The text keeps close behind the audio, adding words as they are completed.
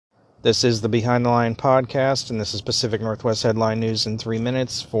This is the Behind the Line podcast, and this is Pacific Northwest Headline News in 3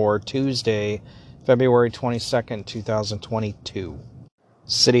 minutes for Tuesday, February 22nd, 2022.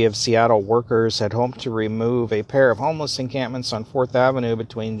 City of Seattle workers had hoped to remove a pair of homeless encampments on 4th Avenue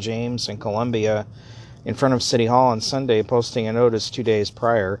between James and Columbia in front of City Hall on Sunday, posting a notice 2 days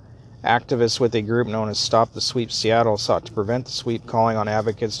prior. Activists with a group known as Stop the Sweep Seattle sought to prevent the sweep, calling on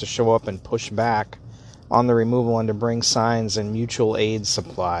advocates to show up and push back on the removal and to bring signs and mutual aid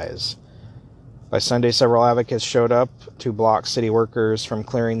supplies. By Sunday, several advocates showed up to block city workers from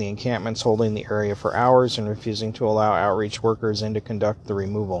clearing the encampments, holding the area for hours and refusing to allow outreach workers in to conduct the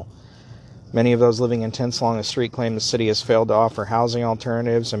removal. Many of those living in tents along the street claim the city has failed to offer housing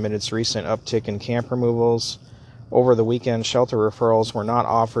alternatives amid its recent uptick in camp removals. Over the weekend, shelter referrals were not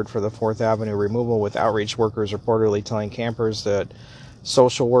offered for the 4th Avenue removal, with outreach workers reportedly telling campers that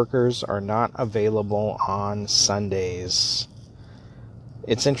social workers are not available on Sundays.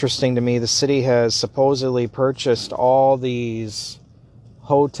 It's interesting to me, the city has supposedly purchased all these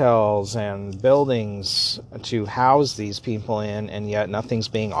hotels and buildings to house these people in, and yet nothing's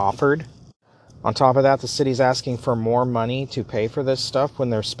being offered. On top of that, the city's asking for more money to pay for this stuff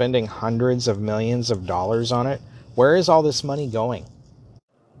when they're spending hundreds of millions of dollars on it. Where is all this money going?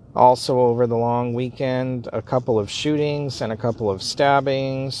 Also, over the long weekend, a couple of shootings and a couple of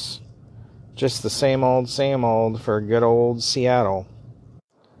stabbings. Just the same old for good old Seattle.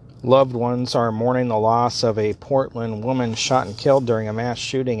 Loved ones are mourning the loss of a Portland woman shot and killed during a mass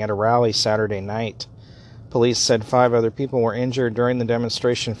shooting at a rally Saturday night. Police said 5 other people were injured during the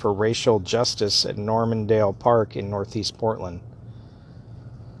demonstration for racial justice at Normandale Park in northeast Portland.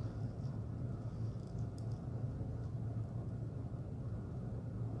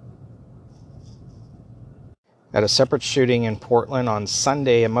 At a separate shooting in Portland on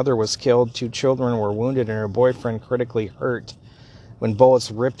Sunday, a mother was killed, 2 children were wounded, and her boyfriend critically hurt when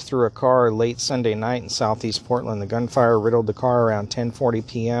bullets ripped through a car late Sunday night in southeast Portland. The gunfire riddled the car around 10:40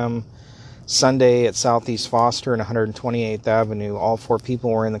 p.m. Sunday at Southeast Foster and 128th Avenue. All 4 people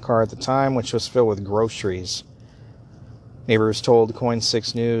were in the car at the time, which was filled with groceries. Neighbors told KOIN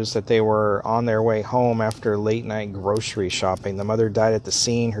 6 News that they were on their way home after late-night grocery shopping. The mother died at the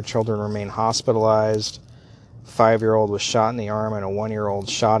scene. Her children remain hospitalized. A 5-year-old was shot in the arm and a 1-year-old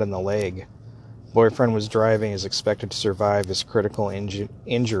shot in the leg. Boyfriend was driving, is expected to survive his critical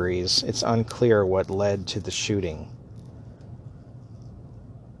injuries. It's unclear what led to the shooting.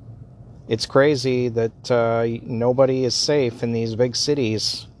 It's crazy that nobody is safe in these big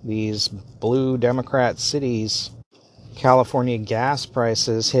cities, these blue Democrat cities. California gas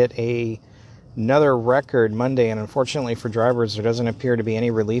prices hit another record Monday, and unfortunately for drivers, there doesn't appear to be any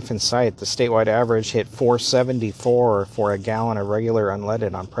relief in sight. The statewide average hit $4.74 for a gallon of regular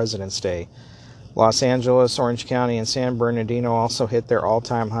unleaded on President's Day. Los Angeles, Orange County, and San Bernardino also hit their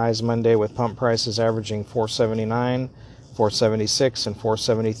all-time highs Monday, with pump prices averaging $4.79, $4.76, and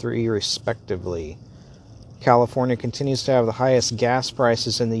 $4.73 respectively. California continues to have the highest gas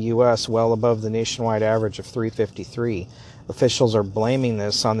prices in the U.S., well above the nationwide average of $3.53. Officials are blaming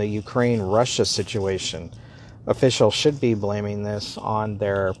this on the Ukraine-Russia situation. Officials should be blaming this on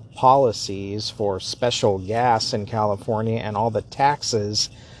their policies for special gas in California and all the taxes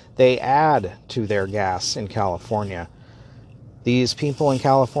they add to their gas in California. These people in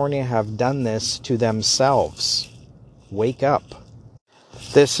California have done this to themselves. Wake up.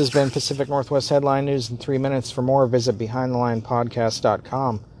 This has been Pacific Northwest Headline News in 3 minutes. For more, visit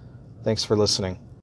BehindTheLinePodcast.com. Thanks for listening.